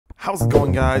How's it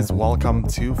going, guys? Welcome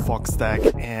to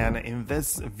Foxtecc, and in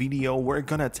this video we're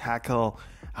gonna tackle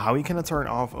how you can turn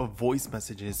off voice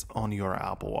messages on your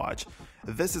Apple Watch.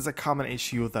 This is a common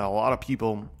issue that a lot of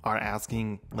people are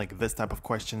asking, like this type of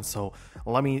question, so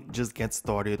let me just get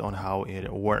started on how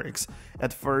it works.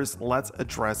 At first, let's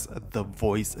address the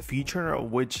voice feature,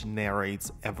 which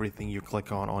narrates everything you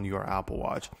click on your Apple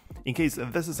Watch. In case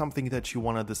this is something that you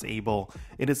want to disable,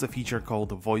 it is a feature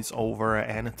called VoiceOver,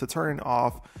 and to turn it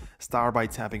off, start by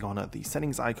tapping on the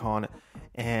settings icon,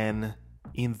 and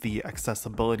in the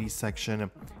accessibility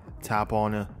section, tap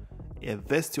on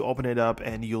this to open it up,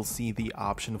 and you'll see the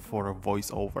option for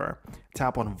VoiceOver.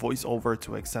 Tap on VoiceOver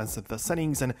to access the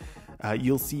settings, and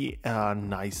you'll see a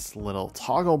nice little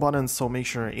toggle button, so make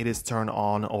sure it is turned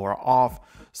on or off.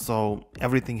 So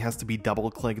everything has to be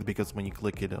double clicked, because when you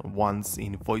click it once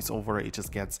in VoiceOver, it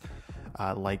just gets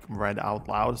like read out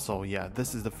loud. So yeah,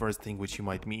 this is the first thing which you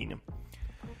might mean.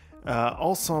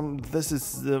 Also,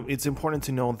 it's important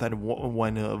to know that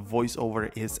when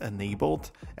VoiceOver is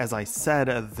enabled, as I said,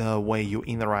 the way you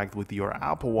interact with your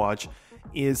Apple Watch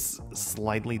is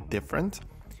slightly different.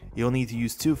 You'll need to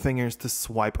use two fingers to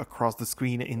swipe across the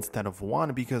screen instead of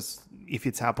one, because if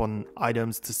you tap on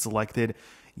items to select it,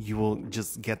 you will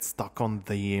just get stuck on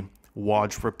the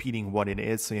watch repeating what it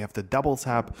is. So you have to double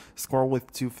tap, scroll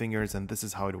with two fingers, and this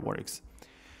is how it works.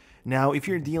 Now, if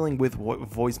you're dealing with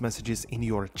voice messages in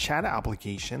your chat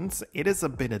applications, it is a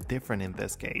bit different in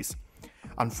this case.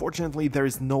 Unfortunately, there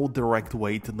is no direct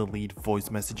way to delete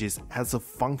voice messages as a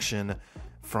function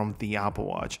from the Apple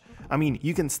Watch. I mean,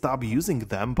 you can stop using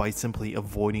them by simply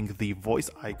avoiding the voice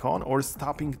icon or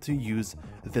stopping to use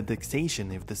the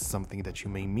dictation, if this is something that you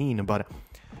may mean, but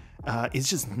it's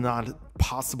just not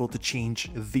possible to change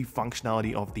the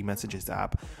functionality of the Messages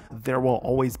app. There will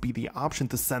always be the option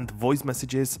to send voice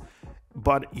messages,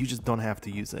 but you just don't have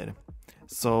to use it.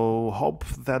 So hope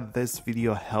that this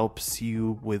video helps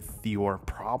you with your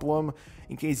problem.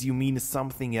 In case you mean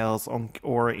something else,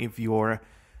 or if your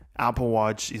Apple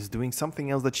Watch is doing something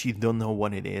else that you don't know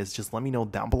what it is, just let me know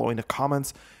down below in the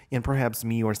comments, and perhaps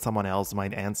me or someone else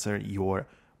might answer your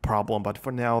problem. But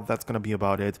for now, that's gonna be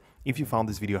about it. If you found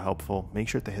this video helpful, make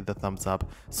sure to hit the thumbs up,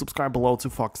 subscribe below to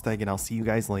Foxtecc, and I'll see you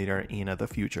guys later in the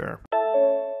future.